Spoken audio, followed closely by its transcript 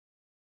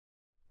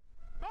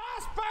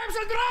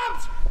the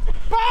drums!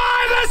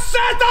 By the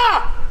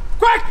center!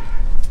 Quick!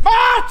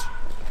 March!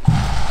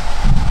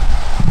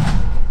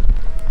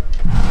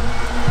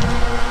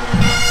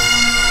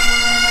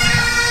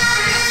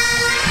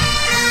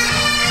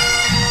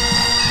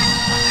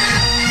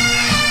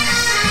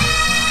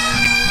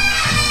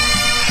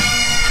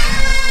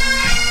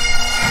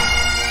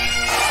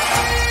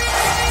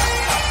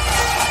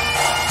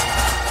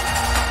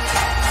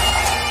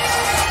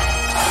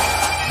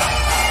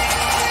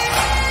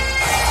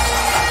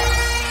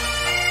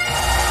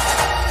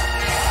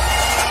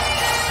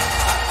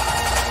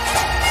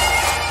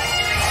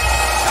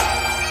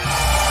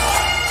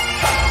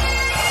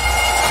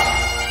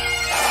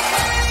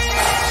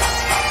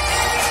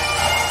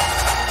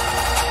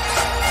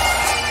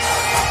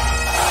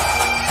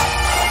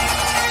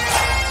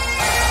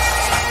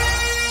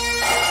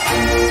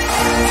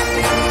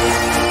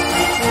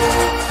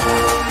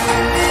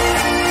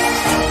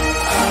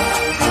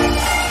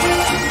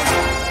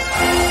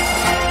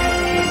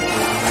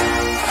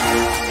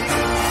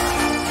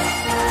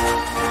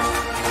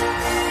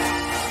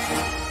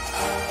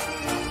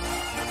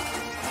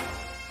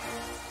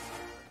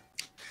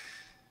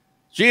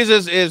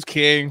 Jesus is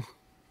king.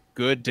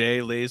 Good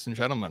day, ladies and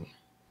gentlemen,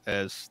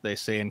 as they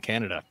say in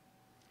Canada.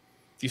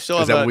 You still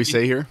have Is that what we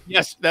say here?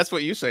 Yes, that's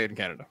what you say in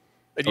Canada.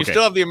 And you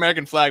still have the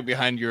American flag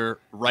behind your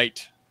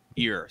right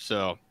ear.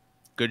 So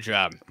good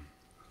job.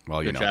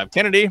 Well, good job.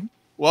 Kennedy,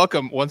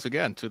 welcome once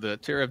again to the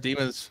Terror of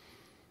Demons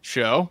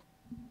show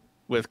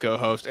with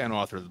co-host and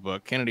author of the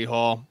book, Kennedy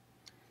Hall.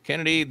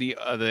 Kennedy,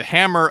 the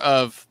hammer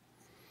of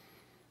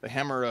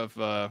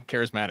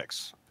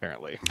charismatics,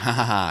 apparently.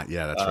 Yeah,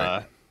 that's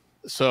right.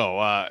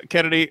 So,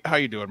 Kennedy, how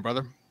you doing,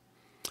 brother?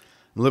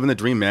 I'm living the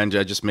dream, man.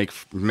 I just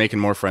making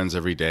more friends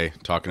every day,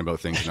 talking about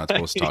things you're not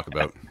supposed to talk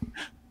about.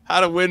 How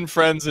to Win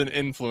Friends and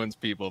Influence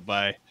People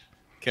by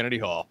Kennedy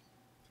Hall.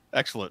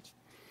 Excellent.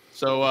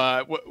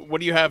 So, what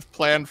do you have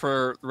planned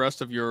for the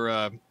rest of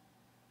your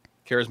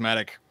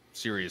charismatic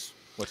series?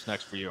 What's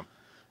next for you?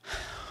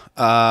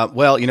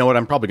 Well, you know what?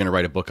 I'm probably going to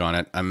write a book on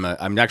it.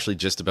 I'm actually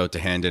just about to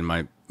hand in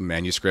my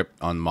manuscript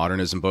on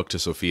modernism book to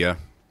Sophia.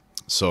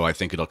 So I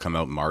think it'll come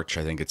out in March.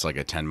 I think it's like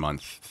a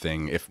 10-month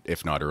thing,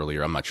 if not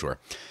earlier. I'm not sure.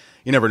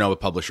 You never know with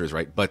publishers,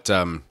 right? But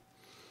then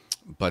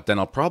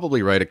I'll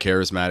probably write a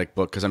charismatic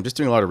book because I'm just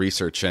doing a lot of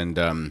research.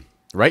 And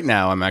right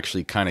now I'm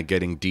actually kind of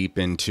getting deep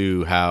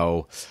into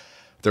how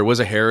there was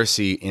a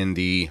heresy in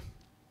the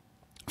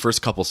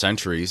first couple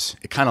centuries.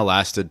 It kind of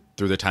lasted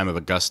through the time of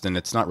Augustine.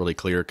 It's not really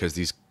clear because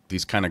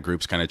these kind of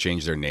groups kind of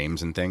changed their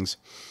names and things.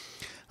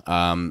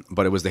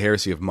 But it was the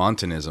heresy of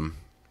Montanism.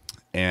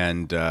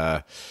 And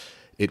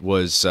it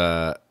was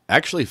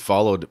actually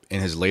followed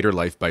in his later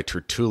life by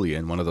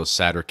Tertullian, one of those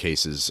sadder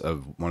cases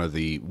of one of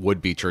the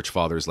would-be church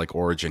fathers like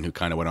Origen, who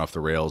kind of went off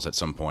the rails at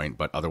some point,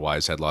 but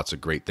otherwise had lots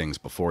of great things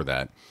before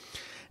that.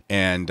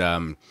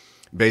 And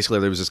basically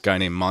there was this guy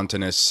named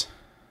Montanus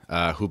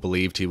who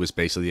believed he was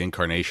basically the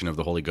incarnation of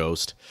the Holy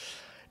Ghost,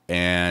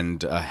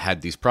 and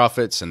had these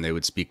prophets, and they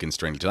would speak in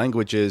strange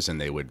languages,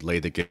 and they would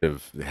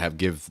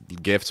give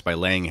gifts by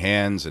laying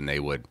hands, and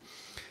they would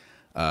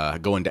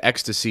go into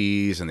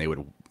ecstasies, and they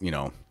would,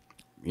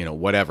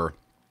 whatever.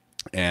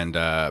 And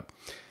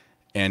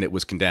it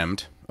was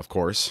condemned, of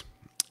course.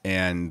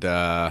 And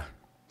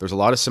there's a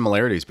lot of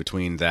similarities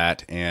between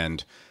that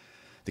and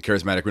the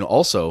charismatic movement.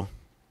 Also,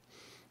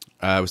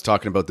 I was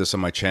talking about this on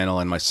my channel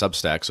and my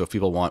Substack. So if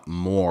people want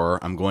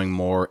more, I'm going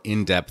more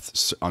in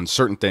depth on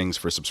certain things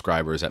for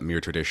subscribers at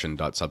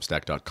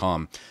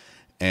meretradition.substack.com.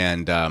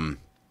 And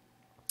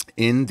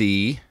in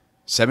the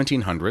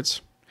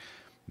 1700s,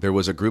 there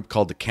was a group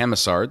called the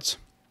Camisards,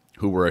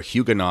 who were a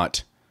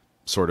Huguenot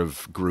sort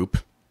of group,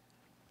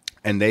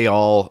 and they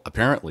all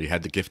apparently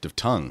had the gift of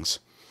tongues,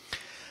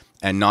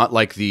 and not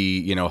like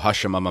the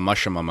hushamama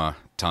mushamama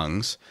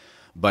tongues,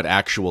 but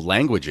actual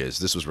languages.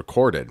 This was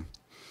recorded,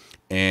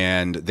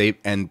 and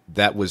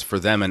that was for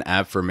them an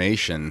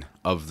affirmation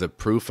of the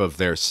proof of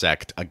their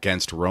sect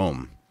against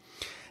Rome.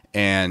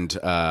 And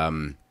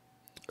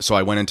so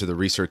I went into the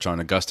research on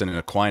Augustine and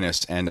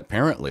Aquinas, and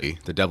apparently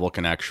the devil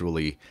can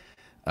actually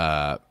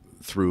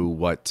through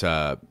what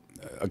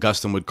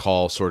Augustine would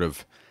call sort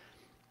of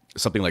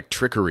something like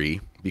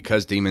trickery,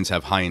 because demons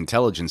have high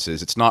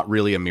intelligences. It's not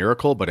really a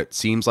miracle, but it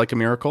seems like a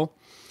miracle.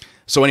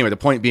 So anyway, the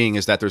point being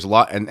is that there's a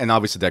lot, and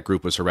obviously that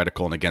group was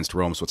heretical and against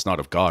Rome, so it's not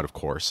of God, of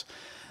course.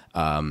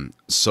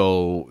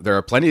 So there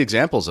are plenty of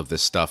examples of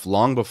this stuff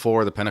long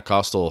before the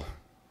Pentecostal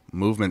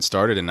movement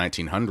started in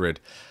 1900.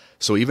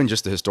 So even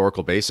just the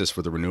historical basis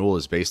for the renewal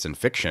is based in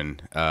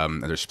fiction.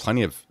 There's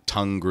plenty of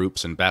tongue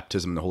groups and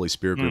baptism in the Holy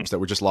Spirit groups that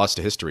were just lost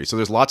to history. So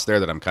there's lots there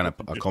that I'm kind of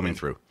combing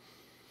through.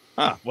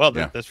 Well,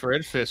 yeah. That's very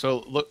interesting.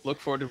 So look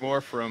forward to more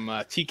from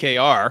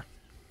TKR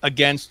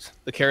against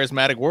the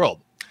charismatic world.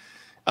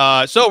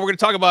 So we're going to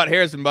talk about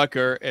Harrison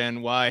Butker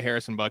and why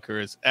Harrison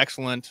Butker is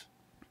excellent.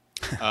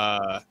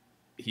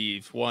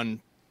 He's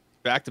won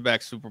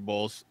back-to-back Super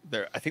Bowls.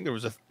 I think there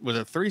was it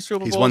 3 Super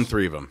Bowls? He's won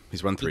 3 of them.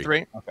 He's won 3.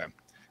 3? Okay.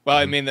 Well,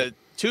 I mean,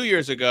 2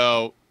 years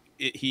ago,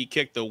 he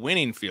kicked the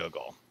winning field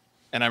goal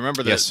And I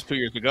remember that Yes. 2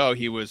 years ago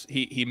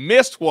he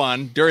missed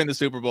one during the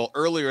Super Bowl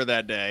earlier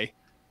that day,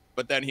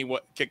 but then he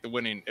kicked the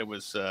winning. It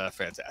was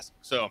fantastic.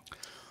 So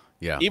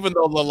Yeah. even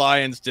though the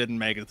Lions didn't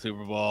make it the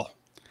Super Bowl,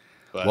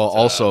 but Well,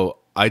 also,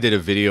 I did a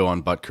video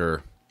on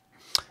Butker.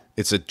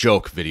 It's a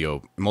joke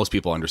video. Most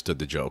people understood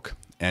the joke,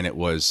 and it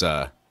was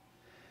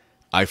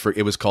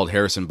it was called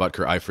Harrison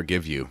Butker, I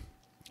Forgive You,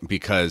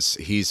 because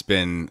he's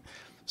been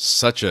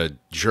such a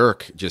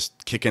jerk,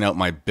 just kicking out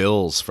my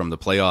Bills from the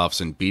playoffs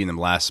and beating them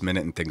last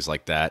minute and things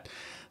like that.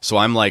 So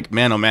I'm like,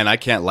 man, oh man, I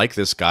can't like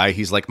this guy.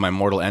 He's like my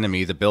mortal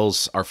enemy. The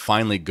Bills are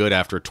finally good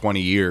after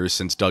 20 years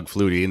since Doug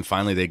Flutie, and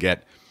finally they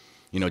get,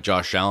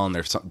 Josh Allen.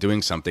 They're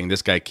doing something.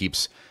 This guy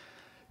keeps,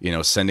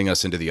 sending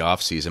us into the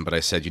offseason. But I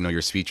said,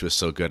 your speech was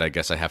so good, I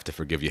guess I have to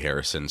forgive you,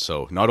 Harrison.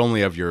 So not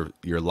only have your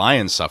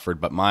Lions suffered,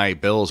 but my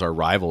Bills are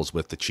rivals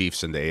with the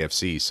Chiefs in the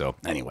AFC. So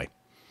anyway.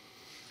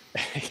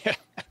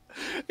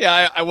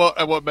 Yeah, I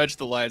won't mention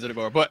the Lions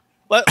anymore. But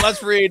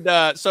let's read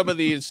some of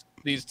these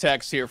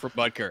texts here from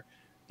Butker.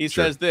 He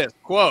says this,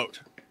 quote,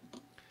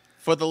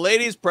 "For the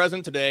ladies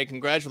present today,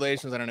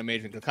 congratulations on an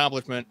amazing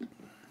accomplishment.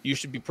 You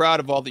should be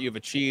proud of all that you've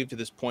achieved to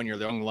this point in your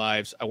young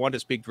lives. I want to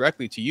speak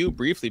directly to you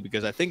briefly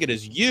because I think it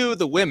is you,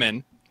 the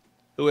women,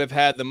 who have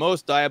had the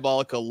most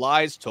diabolical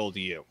lies told to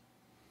you.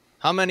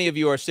 How many of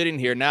you are sitting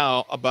here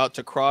now about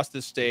to cross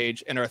this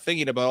stage and are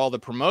thinking about all the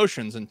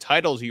promotions and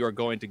titles you are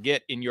going to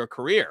get in your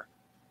career?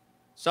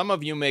 Some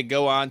of you may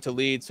go on to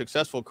lead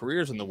successful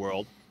careers in the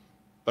world,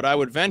 but I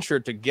would venture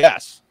to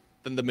guess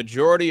that the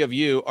majority of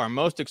you are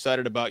most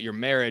excited about your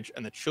marriage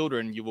and the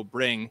children you will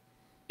bring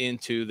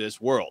into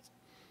this world."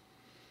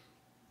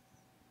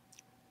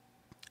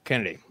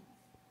 Kennedy,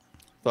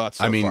 thoughts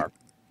so far?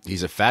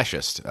 He's a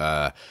fascist.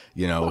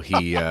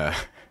 He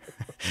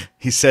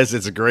he says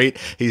it's great.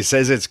 He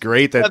says it's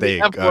great that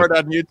they F word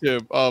on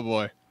YouTube. Oh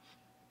boy.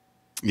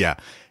 Yeah,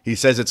 he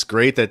says it's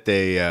great that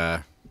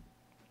they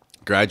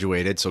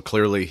graduated. So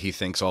clearly, he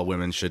thinks all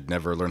women should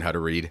never learn how to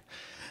read.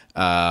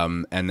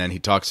 And then he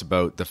talks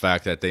about the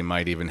fact that they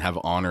might even have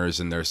honors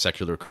in their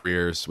secular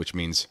careers, which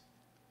means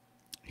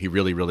he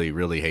really, really,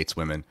 really hates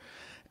women.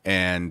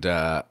 And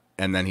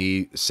then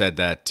he said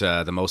that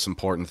the most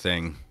important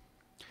thing,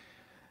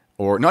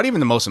 or not even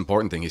the most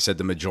important thing, he said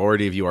the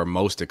majority of you are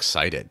most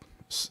excited,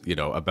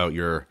 about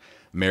your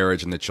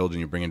marriage and the children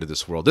you bring into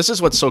this world. This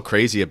is what's so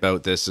crazy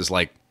about this is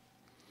like,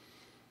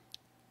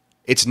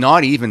 it's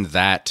not even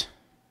that,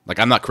 like,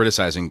 I'm not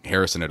criticizing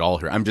Harrison at all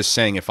here. I'm just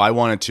saying if I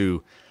wanted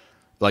to,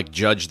 like,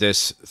 judge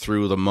this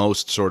through the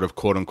most sort of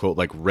quote unquote,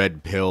 like,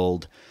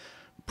 red-pilled,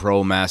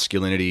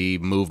 pro-masculinity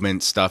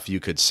movement stuff you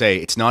could say,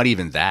 it's not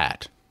even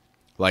that.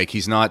 Like,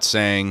 he's not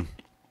saying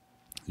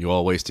you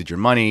all wasted your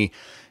money.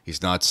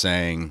 He's not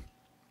saying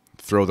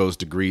throw those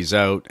degrees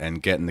out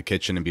and get in the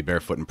kitchen and be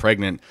barefoot and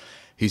pregnant.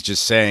 He's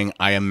just saying,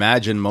 I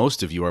imagine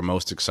most of you are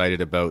most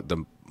excited about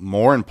the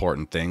more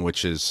important thing,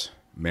 which is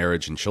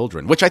marriage and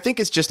children, which I think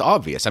is just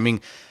obvious. I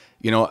mean,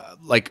 there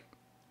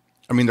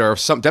are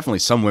definitely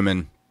some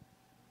women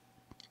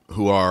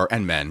who are,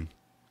 and men,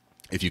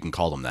 if you can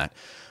call them that,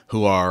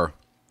 who are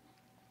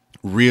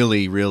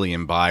really, really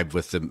imbibed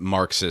with the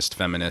Marxist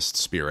feminist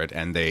spirit,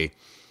 and they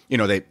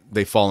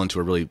fall into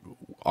a really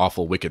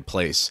awful, wicked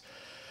place.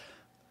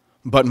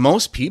 But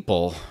most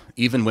people,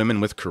 even women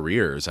with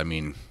careers, I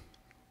mean,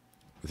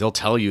 they'll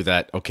tell you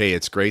that, okay,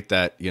 it's great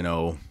that,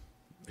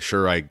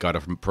 sure, I got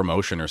a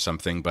promotion or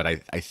something, but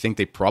I think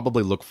they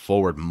probably look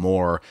forward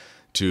more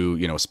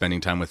to, spending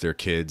time with their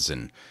kids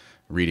and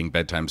reading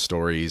bedtime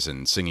stories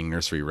and singing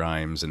nursery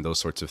rhymes and those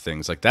sorts of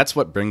things. Like, that's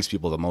what brings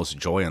people the most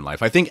joy in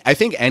life. I think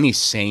any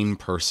sane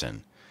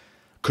person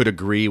could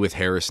agree with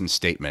Harrison's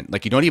statement.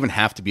 Like, you don't even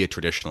have to be a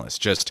traditionalist.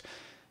 Just,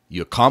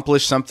 you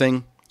accomplish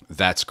something,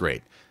 that's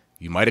great.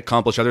 You might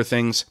accomplish other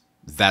things,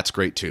 that's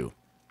great too.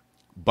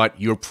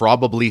 But you're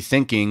probably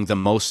thinking the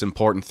most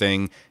important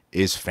thing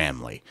is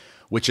family,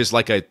 which is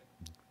like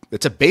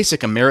it's a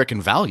basic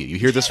American value. You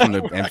hear this from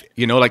the,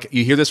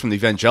 you hear this from the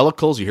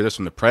evangelicals, you hear this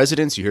from the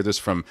presidents, you hear this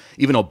from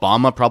even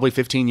Obama probably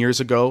 15 years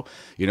ago.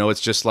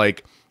 It's just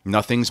like,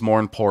 nothing's more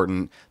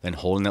important than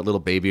holding that little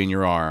baby in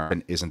your arm,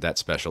 and isn't that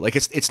special? Like,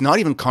 it's not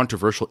even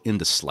controversial in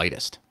the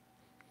slightest.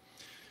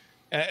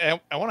 And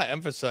I want to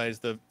emphasize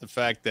the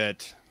fact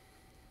that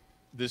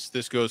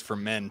this goes for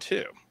men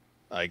too.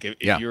 Like,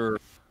 if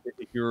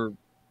you're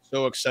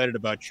so excited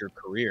about your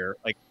career,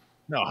 like,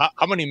 no,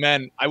 how many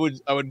men? I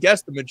would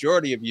guess the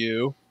majority of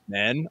you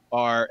men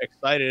are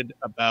excited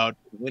about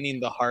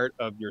winning the heart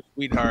of your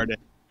sweetheart and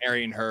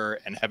marrying her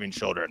and having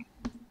children,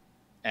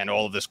 and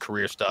all of this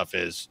career stuff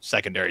is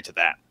secondary to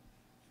that.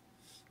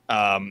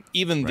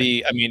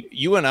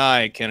 You and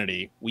I,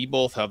 Kennedy, we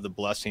both have the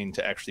blessing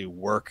to actually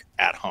work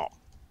at home.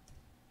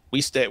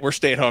 We're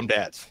stay-at-home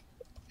dads.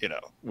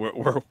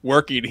 We're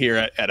working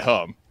here at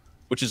home,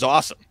 which is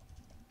awesome.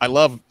 I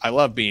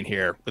love being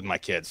here with my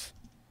kids.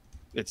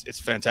 It's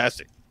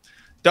fantastic.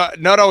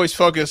 Not always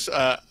focus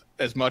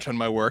as much on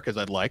my work as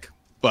I'd like,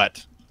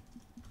 but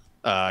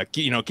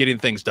getting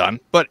things done.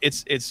 But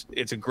it's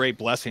a great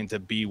blessing to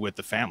be with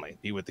the family,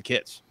 be with the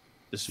kids.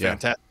 This is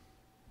fantastic.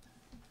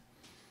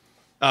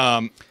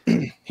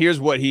 Here's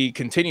what he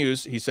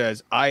continues. He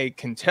says, I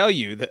can tell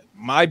you that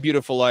my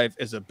beautiful life,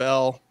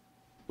 Isabel,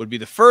 would be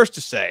the first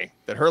to say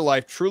that her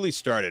life truly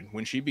started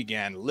when she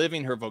began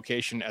living her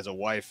vocation as a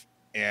wife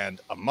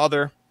and a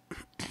mother.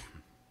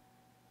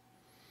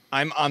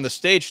 I'm on the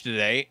stage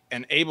today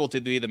and able to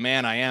be the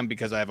man I am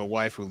because I have a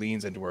wife who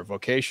leans into her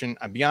vocation.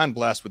 I'm beyond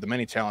blessed with the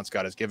many talents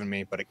God has given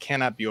me, but it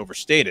cannot be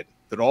overstated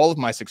that all of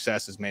my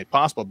success is made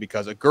possible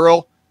because a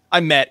girl I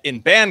met in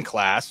band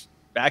class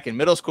back in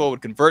middle school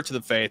would convert to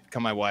the faith,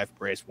 become my wife,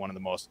 embrace one of the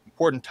most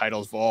important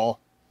titles of all,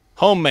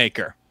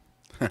 homemaker.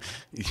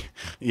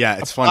 Yeah,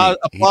 it's funny.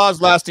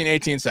 Applause lasting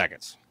 18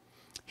 seconds.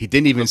 He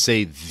didn't even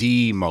say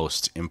the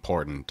most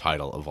important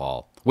title of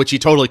all, which he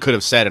totally could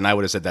have said, and I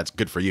would have said that's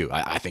good for you.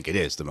 I think it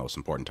is the most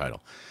important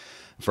title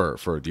for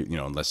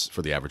unless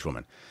for the average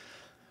woman,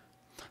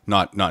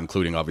 not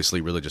including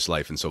obviously religious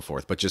life and so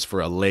forth, but just for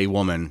a lay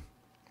woman.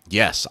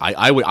 Yes,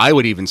 I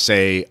would even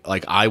say,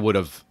 like, I would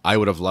have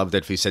loved it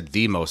if he said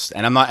the most.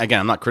 And I'm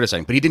not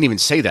criticizing, but he didn't even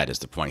say that is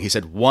the point. He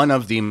said one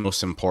of the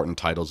most important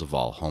titles of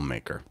all,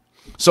 homemaker.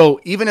 So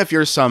even if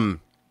you're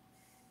some,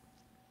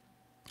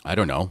 I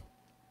don't know,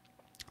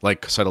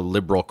 like sort of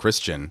liberal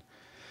Christian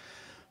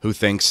who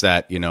thinks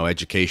that,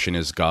 education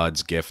is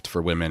God's gift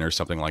for women or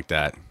something like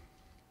that,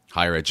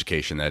 higher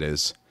education, that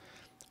is,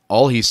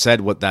 all he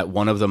said was that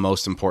one of the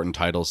most important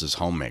titles is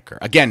homemaker.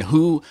 Again,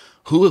 who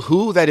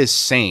that is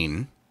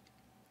sane?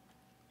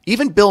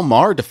 Even Bill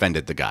Maher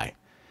defended the guy.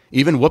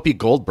 Even Whoopi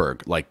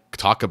Goldberg,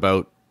 talk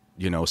about,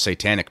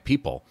 satanic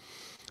people.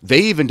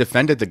 They even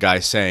defended the guy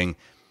saying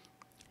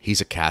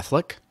he's a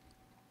Catholic.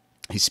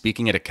 He's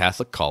speaking at a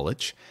Catholic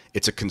college.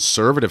 It's a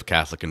conservative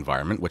Catholic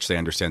environment, which they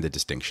understand the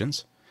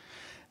distinctions.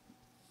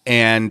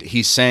 And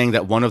he's saying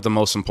that one of the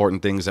most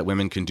important things that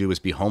women can do is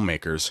be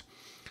homemakers,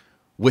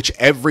 which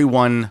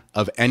everyone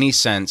of any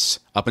sense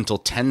up until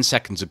 10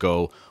 seconds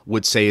ago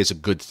would say is a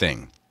good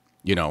thing,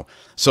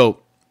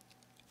 So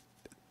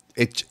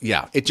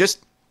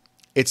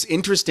it's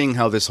interesting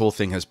how this whole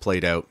thing has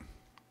played out,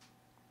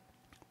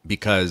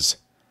 because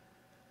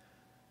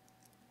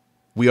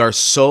we are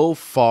so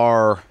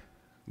far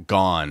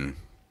gone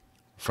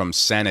from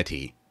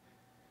sanity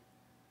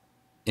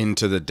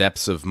into the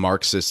depths of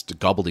Marxist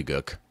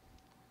gobbledygook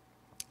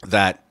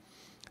that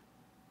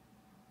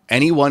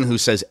anyone who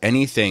says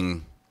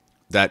anything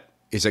that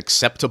is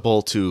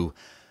acceptable to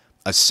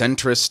a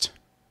centrist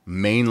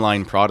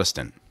mainline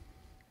Protestant,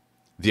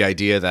 the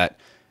idea that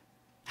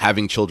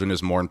having children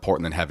is more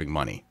important than having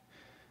money,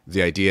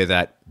 the idea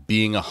that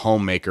being a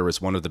homemaker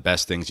is one of the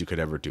best things you could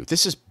ever do.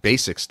 This is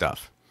basic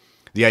stuff.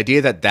 The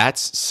idea that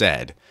that's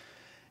said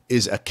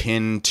is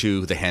akin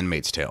to The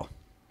Handmaid's Tale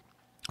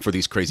for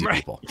these crazy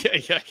people.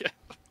 Yeah.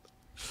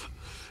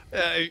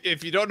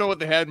 If you don't know what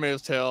The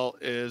Handmaid's Tale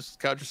is,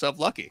 count yourself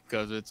lucky,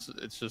 because it's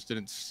just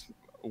it's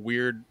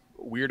weirdo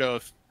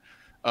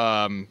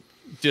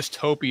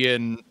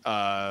dystopian.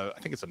 I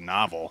think it's a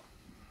novel,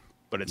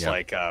 but it's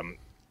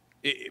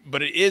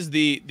but it is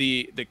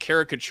the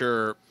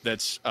caricature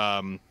that's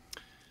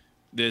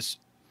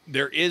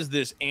there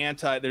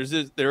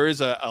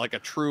is a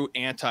true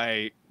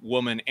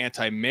anti-woman,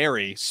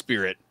 anti-Mary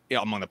spirit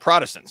among the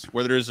Protestants,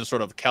 where there is a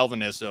sort of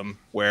Calvinism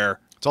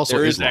where it's also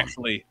there Islam. is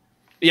actually,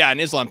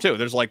 in Islam too.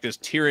 There's like this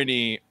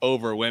tyranny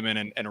over women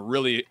and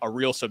a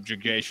real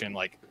subjugation,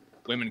 like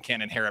women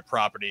can't inherit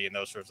property and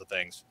those sorts of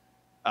things,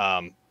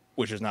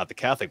 which is not the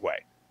Catholic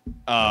way.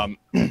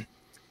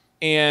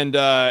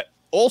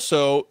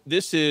 Also,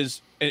 this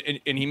is,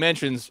 and he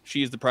mentions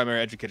she is the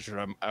primary educator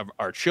of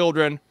our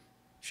children.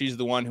 She's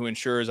the one who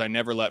ensures I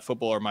never let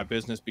football or my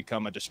business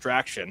become a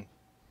distraction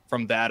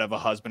from that of a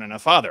husband and a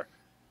father.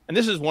 And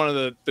this is one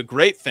of the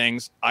great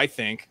things, I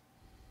think,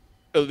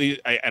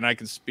 and I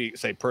can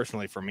say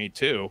personally for me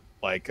too,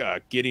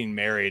 getting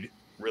married,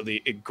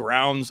 really, it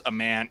grounds a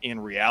man in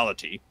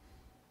reality,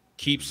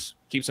 keeps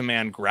a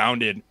man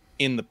grounded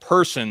in the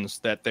persons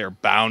that they're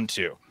bound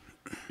to.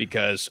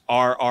 Because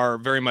are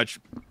very much,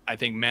 I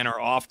think men are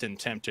often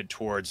tempted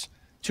towards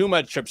too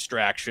much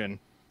abstraction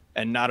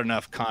and not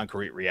enough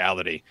concrete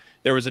reality.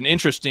 There was an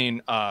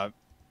interesting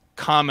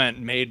comment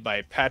made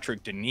by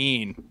Patrick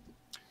Deneen.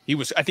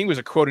 I think he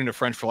was quoting a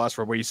French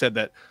philosopher where he said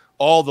that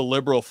all the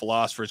liberal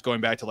philosophers,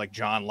 going back to like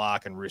John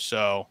Locke and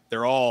Rousseau,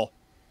 they're all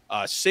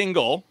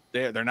single.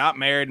 They're not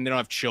married and they don't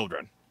have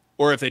children.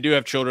 Or if they do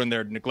have children,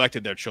 they're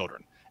neglected their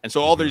children. And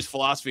so all these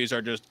philosophies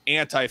are just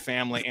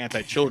anti-family,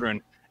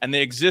 anti-children. And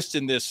they exist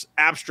in this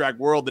abstract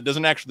world that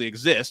doesn't actually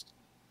exist,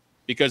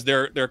 because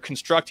they're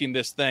constructing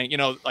this thing,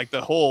 like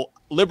the whole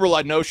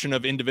liberal notion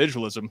of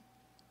individualism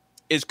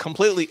is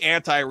completely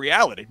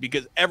anti-reality,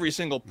 because every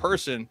single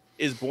person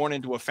is born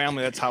into a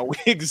family. That's how we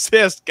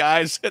exist,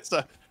 guys. It's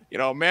a,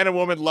 man and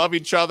woman love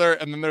each other.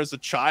 And then there's a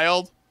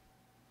child.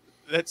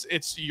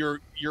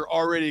 You're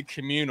already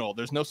communal.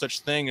 There's no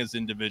such thing as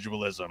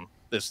individualism.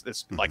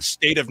 This like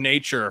state of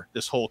nature,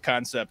 this whole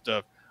concept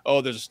of,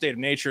 there's a state of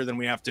nature, then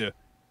we have to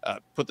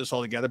put this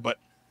all together. But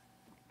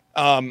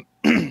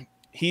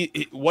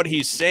what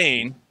he's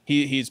saying,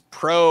 he's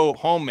pro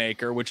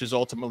homemaker, which is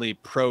ultimately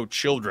pro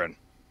children.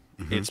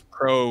 It's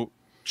pro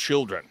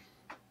children.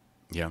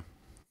 Yeah.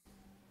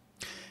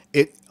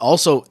 It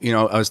also,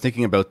 I was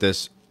thinking about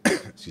this.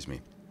 Excuse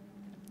me.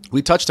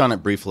 We touched on it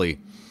briefly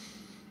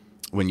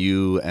when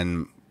you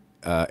and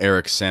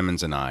Eric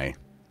Sammons and I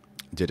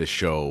did a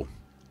show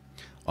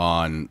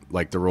on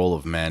like the role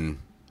of men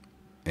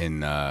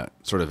in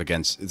sort of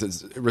against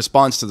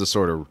response to the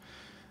sort of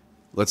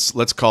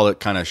let's call it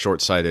kind of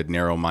short-sighted,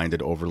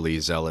 narrow-minded, overly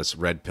zealous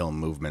red pill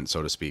movement,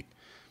 so to speak.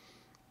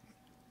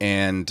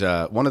 And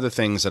one of the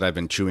things that I've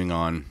been chewing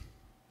on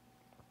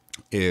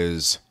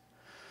is,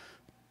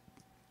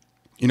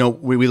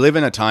 we live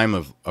in a time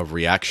of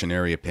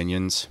reactionary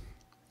opinions.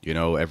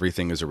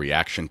 Everything is a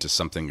reaction to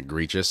something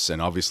egregious.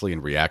 And obviously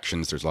in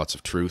reactions, there's lots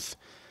of truth.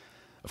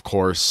 Of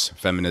course,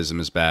 feminism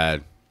is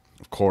bad.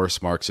 Of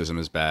course, Marxism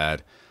is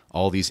bad.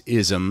 All these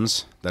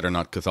isms that are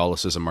not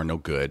Catholicism are no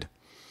good.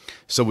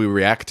 So we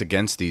react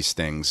against these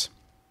things.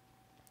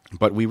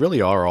 But we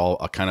really are all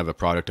a kind of a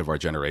product of our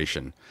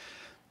generation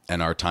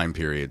and our time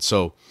period.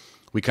 So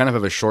we kind of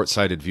have a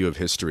short-sighted view of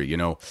history.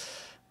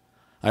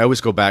 I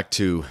always go back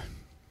to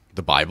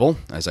the Bible,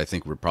 as I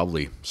think we're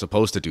probably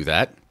supposed to do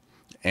that.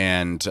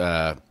 And,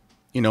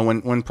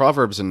 when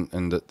Proverbs and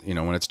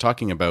when it's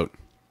talking about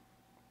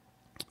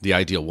the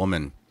ideal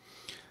woman,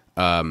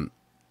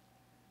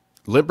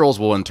 liberals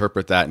will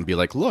interpret that and be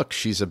like, look,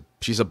 she's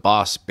a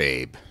boss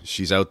babe.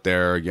 She's out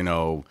there,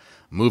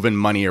 moving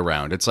money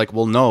around. It's like,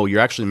 well, no,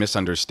 you're actually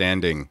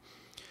misunderstanding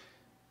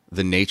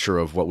the nature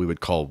of what we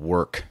would call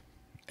work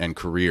and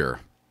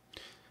career.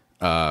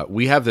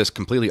 We have this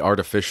completely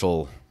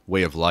artificial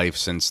way of life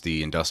since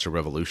the Industrial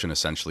Revolution,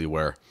 essentially,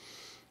 where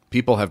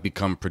people have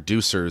become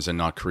producers and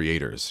not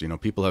creators.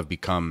 People have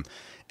become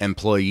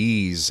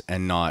employees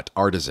and not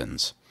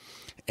artisans.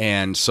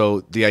 And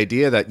so the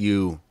idea that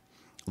you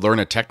learn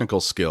a technical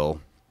skill,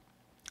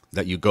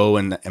 that you go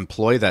and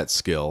employ that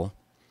skill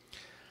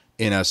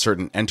in a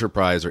certain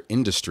enterprise or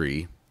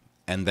industry,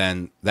 and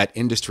then that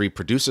industry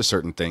produces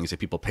certain things that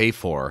people pay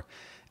for,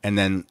 and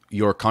then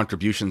your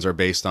contributions are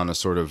based on a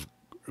sort of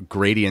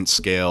gradient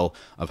scale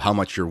of how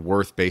much you're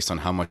worth based on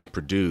how much you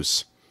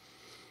produce.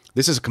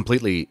 This is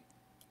ahistorical.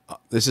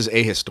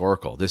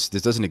 This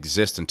doesn't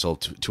exist until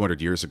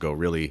 200 years ago,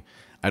 really,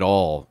 at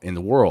all in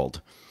the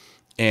world.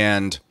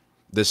 And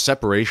this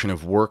separation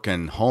of work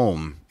and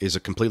home is a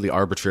completely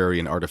arbitrary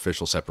and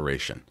artificial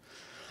separation.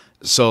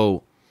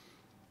 So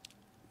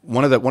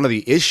one of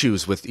the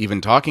issues with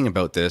even talking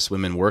about this,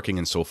 women working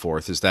and so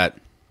forth, is that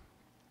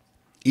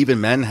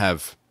even men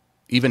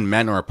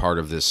are a part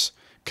of this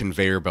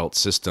conveyor belt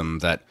system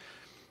that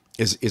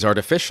is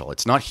artificial.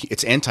 It's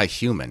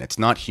anti-human. It's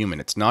not human.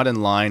 It's not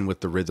in line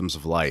with the rhythms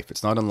of life.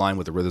 It's not in line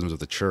with the rhythms of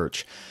the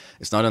church.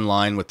 It's not in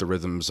line with the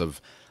rhythms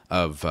of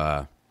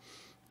the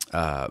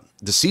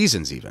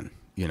seasons even.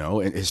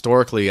 And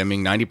historically,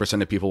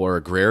 90% of people were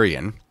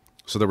agrarian.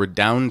 So there were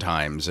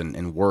downtimes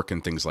in work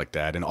and things like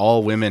that. And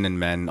all men and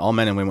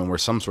women were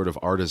some sort of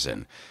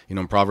artisan.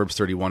 In Proverbs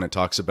 31, it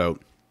talks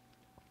about,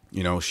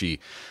 the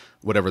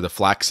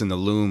flax and the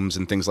looms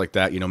and things like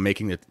that,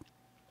 making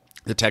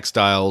the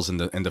textiles and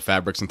the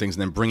fabrics and things,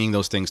 and then bringing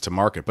those things to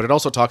market. But it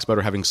also talks about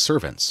her having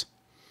servants,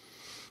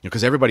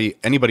 because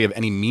anybody of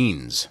any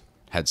means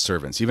had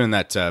servants. Even in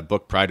that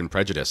book, Pride and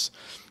Prejudice,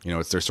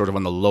 they're sort of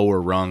on the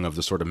lower rung of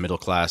the sort of middle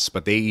class,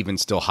 but they even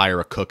still hire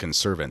a cook and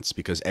servants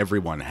because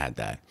everyone had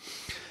that.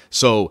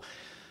 So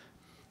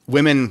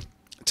women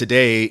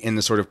today in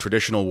the sort of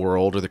traditional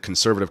world or the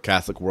conservative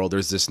Catholic world,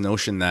 there's this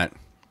notion that,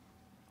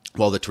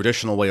 well, the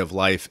traditional way of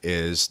life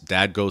is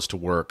dad goes to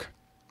work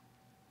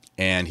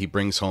and he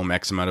brings home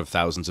X amount of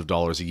thousands of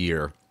dollars a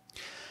year,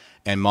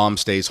 and mom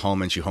stays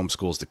home and she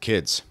homeschools the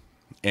kids.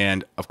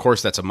 And of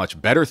course, that's a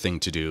much better thing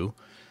to do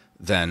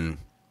than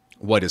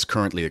what is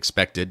currently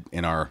expected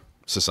in our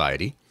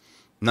society.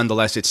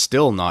 Nonetheless, it's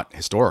still not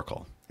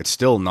historical. It's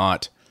still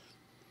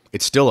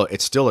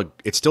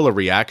a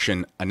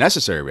reaction, a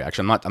necessary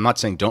reaction. I'm not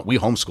saying we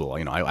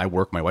homeschool. I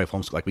work, my wife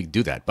homeschool, like we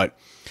do that,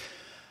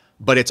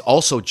 but it's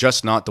also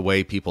just not the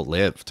way people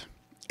lived.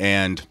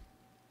 And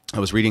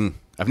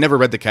I've never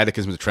read the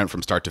Catechism of Trent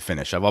from start to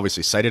finish. I've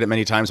obviously cited it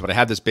many times, but I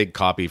have this big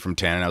copy from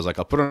 10, and I was like,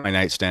 I'll put it on my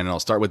nightstand and I'll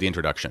start with the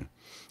introduction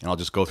and I'll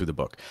just go through the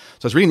book.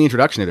 So I was reading the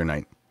introduction the other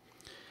night,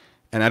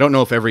 and I don't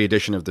know if every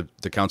edition of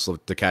the Council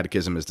of the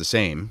Catechism is the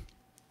same,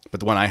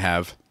 but the one I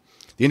have,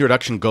 the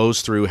introduction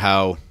goes through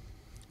how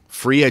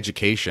free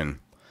education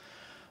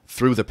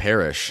through the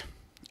parish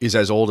is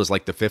as old as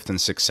like the 5th and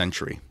 6th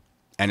century.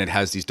 And it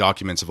has these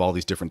documents of all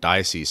these different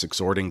dioceses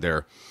exhorting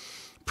their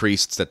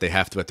priests that they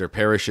have to, at their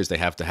parishes, they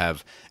have to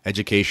have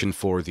education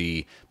for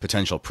the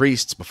potential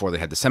priests. Before they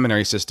had the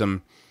seminary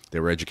system, they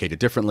were educated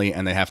differently,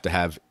 and they have to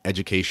have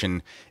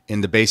education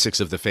in the basics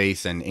of the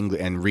faith and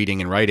and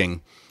reading and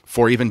writing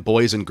for even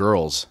boys and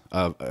girls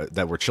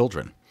that were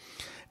children.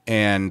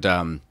 And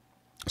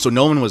so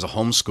no one was a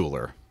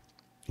homeschooler.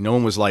 No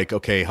one was like,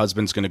 okay,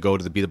 husband's going to go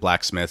to be the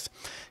blacksmith.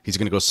 He's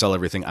going to go sell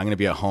everything. I'm going to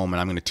be at home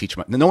and I'm going to teach.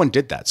 No one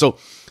did that. So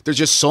there's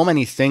just so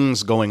many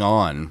things going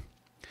on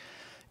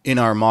in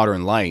our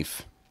modern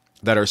life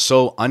that are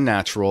so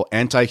unnatural,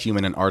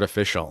 anti-human, and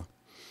artificial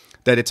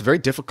that it's very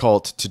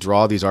difficult to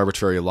draw these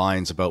arbitrary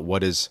lines about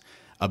what is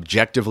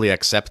objectively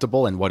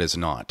acceptable and what is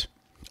not.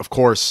 Of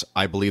course,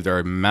 I believe there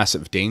are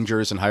massive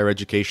dangers in higher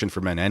education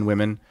for men and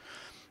women,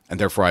 and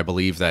therefore I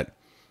believe that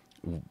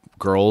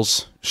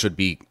girls should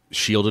be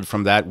shielded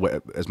from that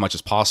as much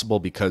as possible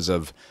because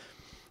of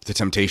the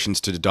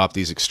temptations to adopt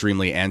these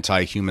extremely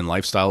anti-human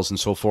lifestyles and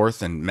so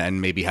forth, and men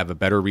maybe have a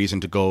better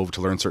reason to go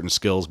to learn certain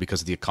skills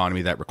because of the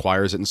economy that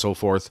requires it and so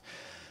forth.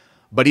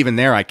 But even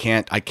there, I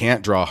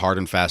can't draw a hard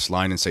and fast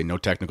line and say no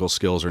technical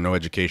skills or no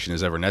education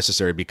is ever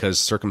necessary, because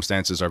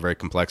circumstances are very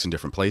complex in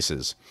different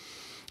places.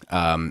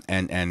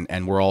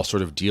 And we're all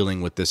sort of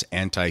dealing with this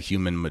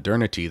anti-human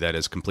modernity that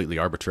is completely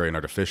arbitrary and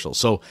artificial.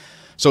 So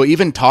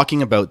even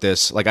talking about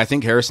this, like, I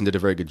think Harrison did a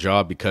very good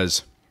job,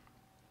 because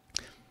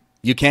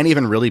you can't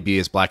even really be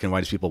as black and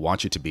white as people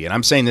want you to be. And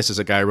I'm saying this as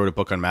a guy who wrote a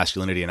book on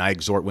masculinity, and I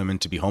exhort women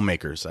to be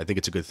homemakers. I think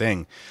it's a good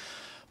thing.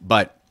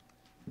 But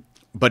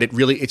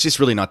it's just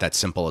really not that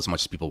simple as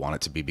much as people want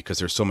it to be, because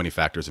there's so many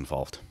factors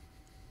involved.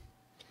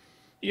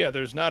 Yeah,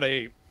 there's not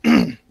an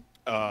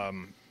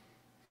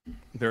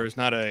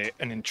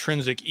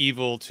intrinsic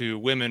evil to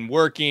women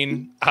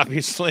working,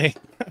 obviously.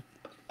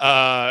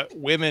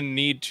 Women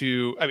need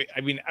to,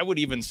 I mean, I would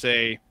even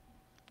say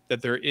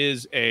that there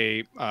is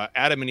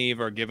Adam and Eve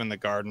are given the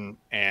garden,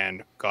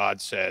 and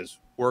God says,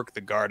 work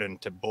the garden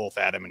to both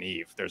Adam and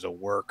Eve. There's a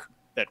work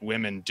that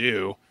women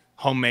do.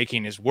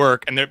 Homemaking is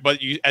work. But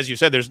as you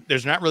said,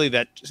 there's not really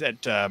that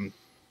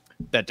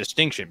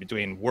distinction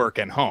between work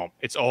and home.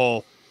 It's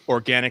all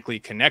organically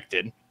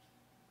connected.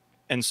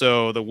 And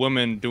so the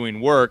woman doing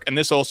work, and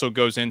this also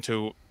goes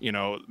into,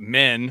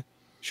 men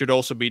should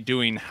also be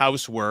doing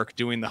housework,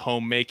 doing the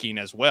homemaking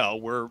as well.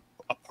 We're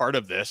a part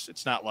of this.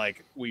 It's not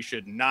like we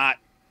should not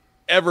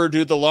ever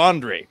do the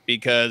laundry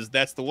because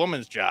that's the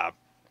woman's job.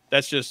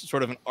 That's just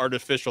sort of an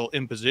artificial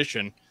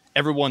imposition.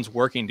 Everyone's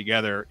working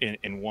together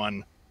in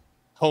one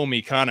home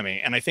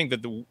economy. And I think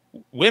that the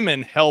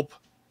women help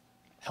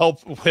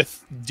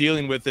with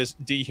dealing with this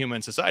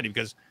dehuman society,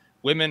 because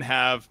women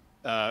have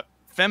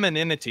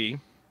femininity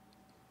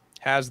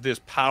has this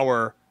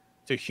power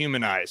to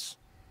humanize,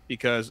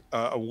 because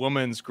a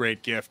woman's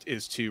great gift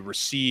is to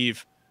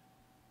receive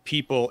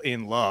people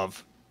in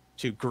love,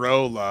 to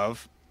grow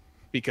love,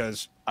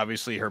 because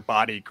obviously her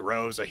body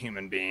grows a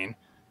human being,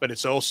 but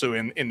it's also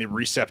in the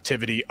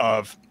receptivity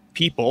of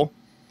people,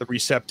 the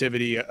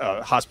receptivity,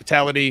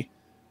 hospitality.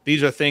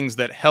 These are things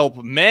that help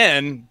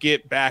men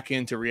get back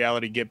into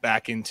reality, get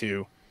back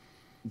into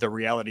the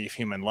reality of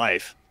human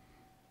life.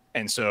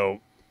 And so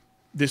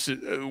this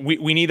is,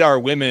 we need our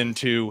women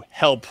to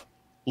help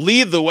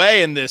lead the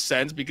way in this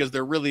sense, because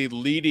they're really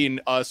leading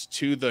us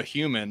to the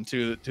human,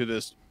 to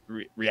this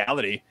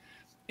reality.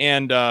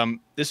 And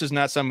this is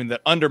not something that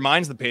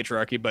undermines the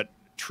patriarchy, but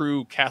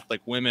true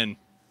Catholic women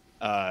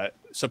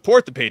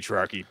support the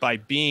patriarchy by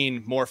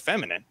being more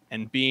feminine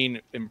and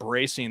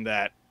embracing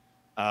that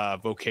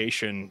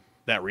vocation,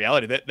 that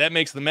reality. That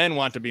makes the men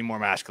want to be more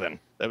masculine.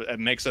 That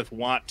makes us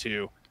want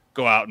to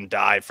go out and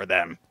die for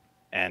them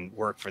and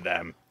work for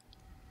them,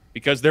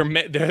 because we're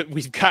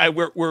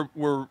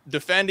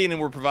defending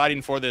and we're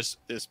providing for this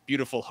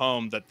beautiful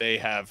home that they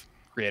have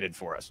created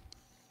for us.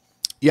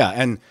 Yeah,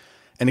 and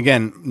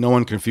again, no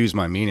one confuse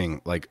my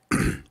meaning. Like,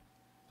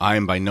 I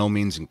am by no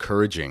means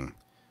encouraging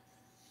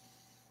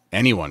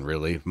anyone,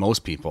 really,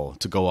 most people,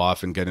 to go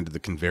off and get into the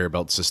conveyor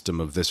belt system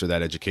of this or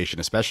that education,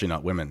 especially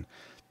not women.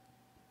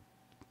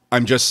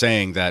 I'm just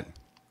saying that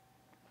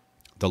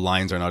the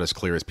lines are not as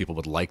clear as people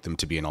would like them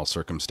to be in all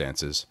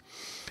circumstances.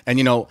 And,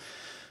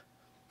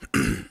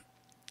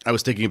 I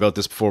was thinking about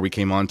this before we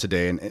came on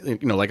today,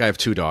 and, like, I have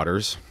 2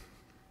 daughters.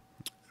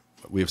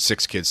 We have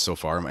 6 kids so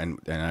far, and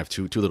I have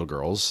two little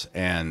girls,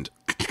 and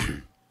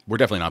we're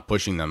definitely not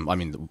pushing them. I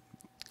mean,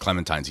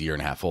 Clementine's a year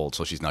and a half old,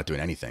 so she's not doing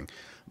anything,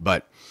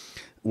 but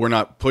we're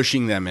not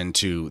pushing them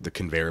into the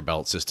conveyor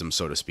belt system,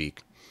 so to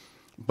speak.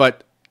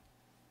 But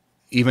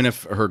even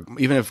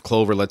if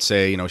Clover, let's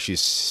say,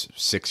 she's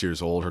 6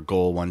 years old, her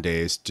goal one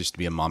day is just to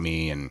be a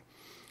mommy and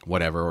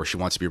whatever, or she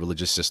wants to be a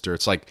religious sister.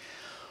 It's like,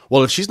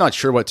 well, if she's not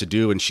sure what to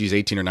do and she's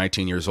 18 or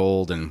 19 years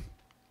old and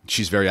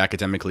she's very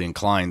academically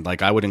inclined,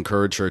 like, I would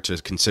encourage her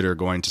to consider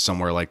going to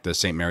somewhere like the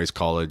St. Mary's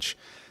College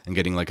and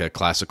getting like a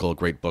classical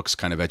great books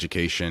kind of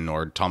education,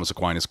 or Thomas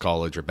Aquinas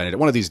College or Benedict,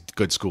 one of these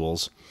good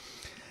schools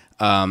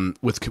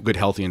with good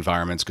healthy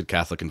environments, good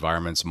Catholic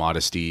environments,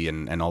 modesty,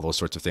 and all those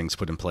sorts of things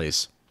put in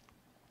place.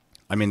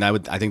 I mean,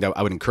 I think that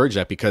I would encourage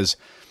that, because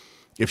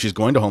if she's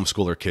going to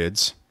homeschool her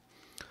kids,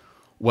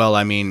 well,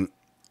 I mean,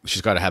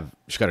 she's got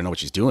to know what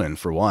she's doing,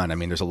 for one. I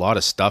mean, there's a lot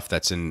of stuff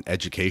that's in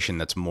education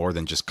that's more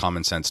than just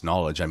common sense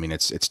knowledge. I mean,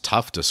 it's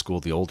tough to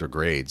school the older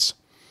grades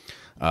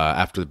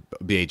after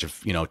the age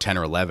of 10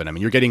 or 11. I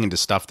mean, you're getting into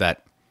stuff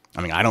that,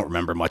 I mean, I don't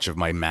remember much of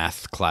my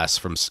math class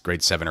from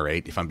grade 7 or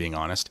 8, if I'm being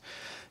honest.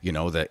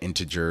 The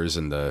integers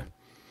and the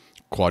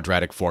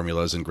quadratic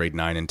formulas in grade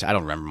 9 and 10. I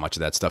don't remember much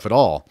of that stuff at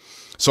all.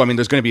 So, I mean,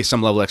 there's going to be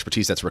some level of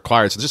expertise that's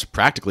required. So just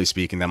practically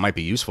speaking, that might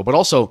be useful. But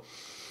also,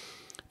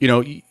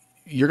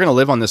 you're going to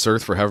live on this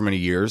earth for however many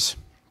years.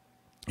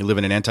 You live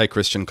in an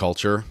anti-Christian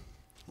culture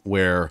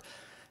where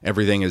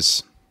everything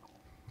is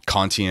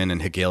Kantian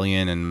and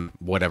Hegelian and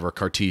whatever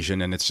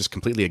Cartesian, and it's just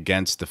completely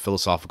against the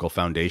philosophical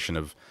foundation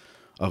of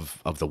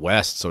the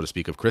West, so to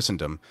speak, of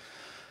Christendom.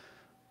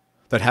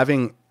 That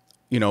having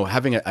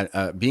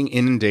being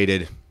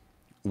inundated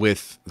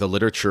with the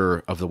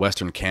literature of the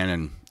Western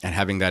canon and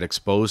having that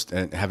exposed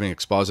and having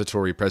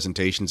expository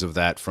presentations of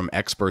that from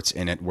experts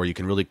in it, where you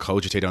can really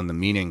cogitate on the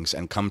meanings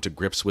and come to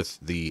grips with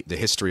the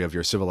history of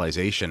your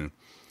civilization,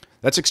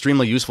 that's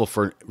extremely useful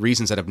for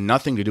reasons that have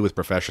nothing to do with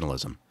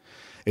professionalism.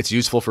 It's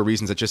useful for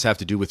reasons that just have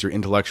to do with your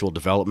intellectual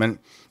development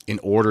in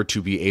order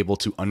to be able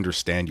to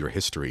understand your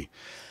history.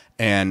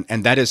 And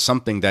that is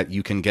something that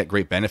you can get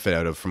great benefit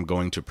out of from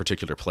going to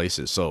particular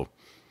places. So,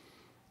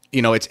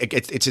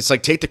 it's just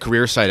like, take the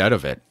career side out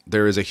of it.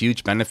 There is a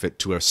huge benefit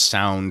to a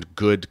sound,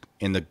 good,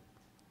 in the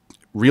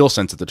real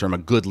sense of the term, a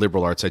good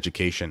liberal arts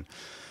education,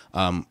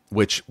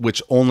 which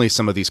only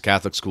some of these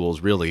Catholic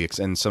schools really,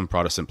 and some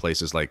Protestant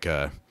places like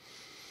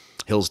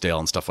Hillsdale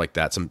and stuff like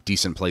that, some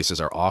decent places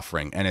are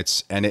offering. And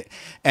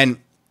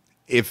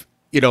if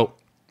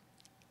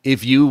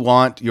you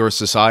want your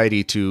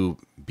society to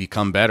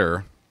become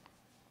better,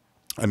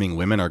 I mean,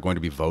 women are going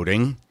to be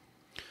voting.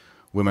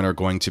 Women are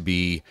going to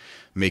be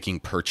making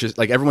purchase,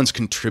 like everyone's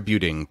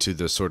contributing to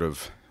the sort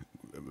of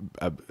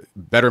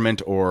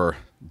betterment or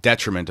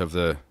detriment of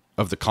the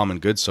common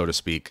good, so to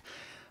speak,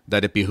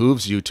 that it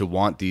behooves you to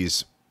want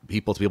these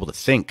people to be able to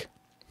think.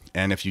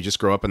 And if you just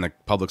grow up in the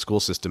public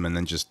school system and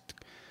then just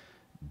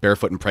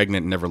barefoot and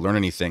pregnant and never learn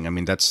anything, I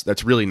mean,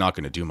 that's really not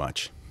going to do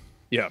much.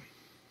 Yeah.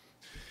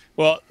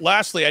 Well,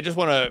 lastly, I just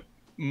want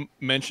to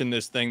mention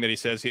this thing that he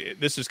says.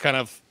 This is kind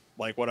of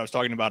like what I was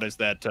talking about, is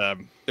that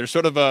there's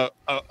sort of a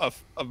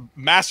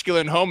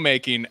masculine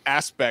homemaking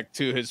aspect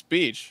to his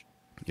speech.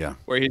 Yeah.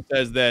 Where he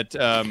says that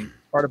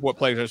part of what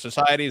plagues our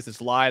society is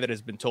this lie that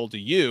has been told to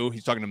you,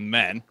 he's talking to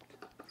men,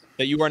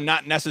 that you are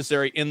not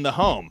necessary in the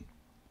home.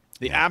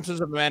 The absence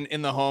of men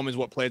in the home is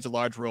what plays a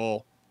large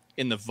role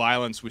in the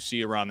violence we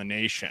see around the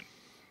nation.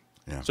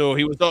 Yeah. So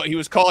he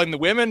was calling the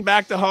women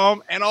back to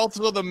home and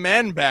also the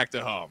men back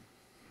to home.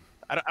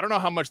 I don't know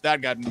how much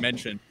that got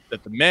mentioned,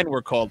 that the men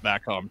were called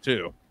back home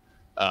too.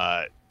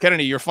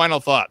 Kennedy, your final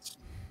thoughts.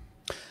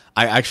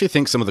 I actually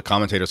think some of the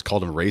commentators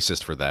called him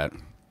racist for that.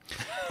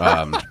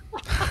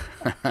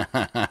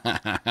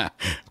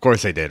 Of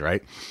course they did,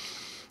 right?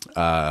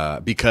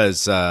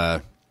 Because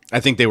I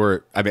think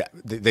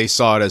they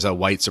saw it as a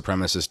white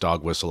supremacist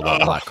dog whistle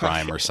about black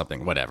crime or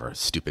something, whatever.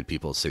 Stupid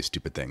people say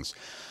stupid things.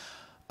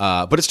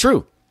 But it's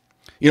true.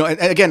 And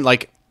again,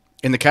 like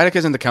in the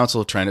Catechism of the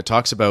Council of Trent, it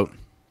talks about,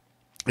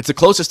 it's the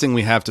closest thing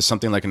we have to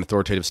something like an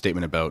authoritative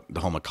statement about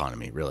the home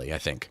economy, really, I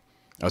think,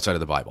 outside of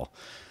the Bible.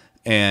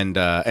 And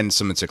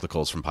some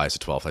encyclicals from Pius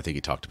XII. I think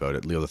he talked about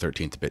it. Leo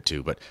XIII a bit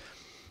too.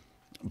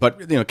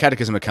 But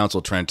Catechism of Council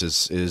of Trent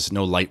is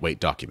no lightweight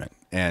document.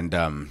 And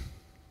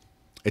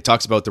it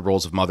talks about the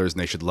roles of mothers, and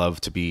they should love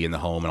to be in the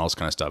home and all this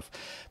kind of stuff.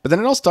 But then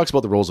it also talks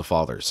about the roles of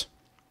fathers.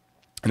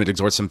 And it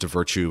exhorts them to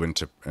virtue and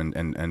to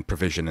and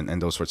provision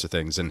and those sorts of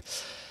things. And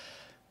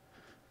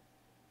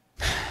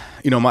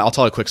I'll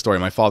tell a quick story.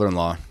 My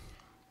father-in-law,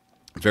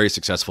 very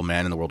successful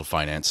man in the world of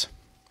finance,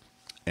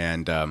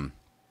 and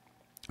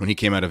when he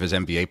came out of his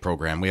MBA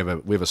program, we have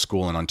a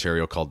school in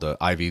Ontario called the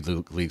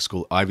Ivy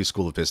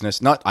School of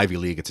Business. Not Ivy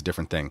League; it's a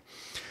different thing,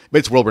 but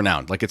it's world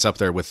renowned. Like, it's up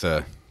there with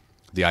the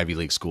Ivy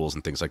League schools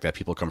and things like that.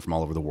 People come from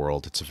all over the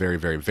world. It's a very,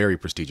 very, very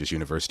prestigious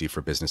university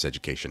for business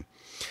education,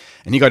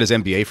 and he got his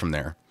MBA from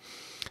there.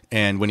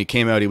 And when he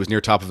came out, he was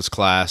near top of his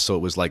class, so it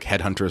was like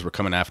headhunters were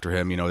coming after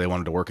him. They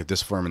wanted to work at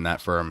this firm and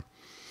that firm.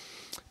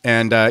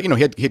 And,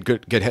 he had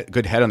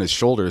good head on his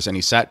shoulders, and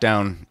he sat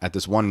down at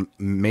this one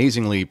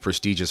amazingly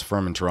prestigious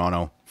firm in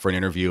Toronto for an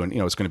interview, and,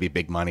 it's going to be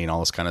big money and all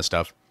this kind of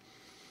stuff.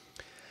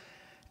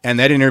 And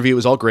that interview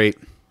was all great.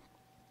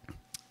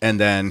 And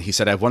then he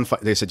said,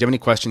 they said, do you have any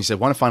questions? He said,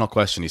 one final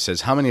question. He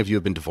says, how many of you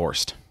have been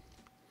divorced?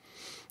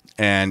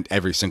 And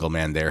every single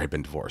man there had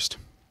been divorced.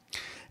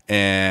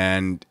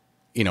 And,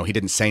 he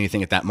didn't say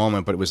anything at that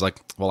moment, but it was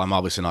like, well, I'm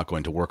obviously not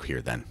going to work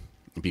here then.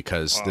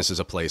 Because this is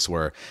a place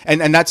where,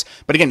 and that's,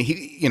 but again,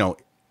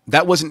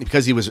 that wasn't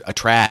because he was a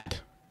trad.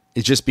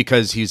 It's just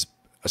because he's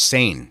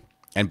sane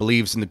and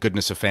believes in the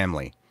goodness of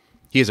family.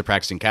 He is a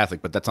practicing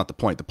Catholic, but that's not the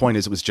point. The point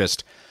is, it was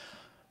just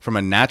from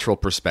a natural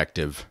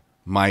perspective,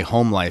 my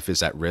home life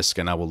is at risk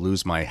and I will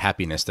lose my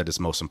happiness that is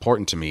most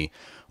important to me,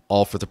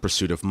 all for the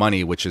pursuit of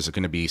money, which is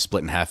going to be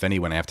split in half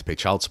anyway when I have to pay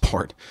child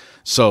support.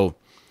 So,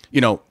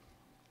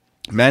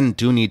 men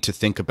do need to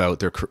think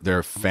about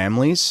their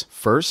families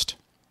first,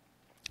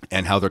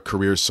 and how their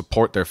careers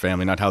support their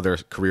family, not how their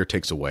career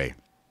takes away.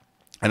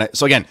 And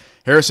so again,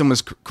 Harrison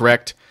was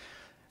correct.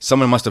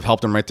 Someone must have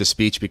helped him write this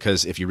speech,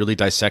 because if you really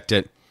dissect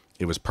it,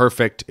 it was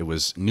perfect. It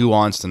was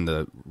nuanced in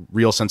the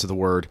real sense of the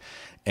word.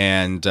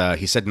 And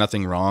he said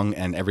nothing wrong,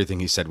 and everything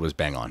he said was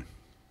bang on.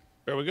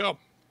 There we go.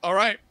 All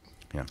right.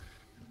 Yeah.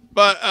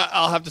 But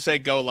I'll have to say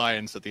go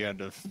Lions at the end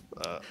of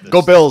this.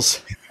 Go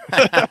Bills.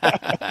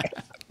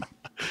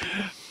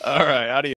 All right. How do you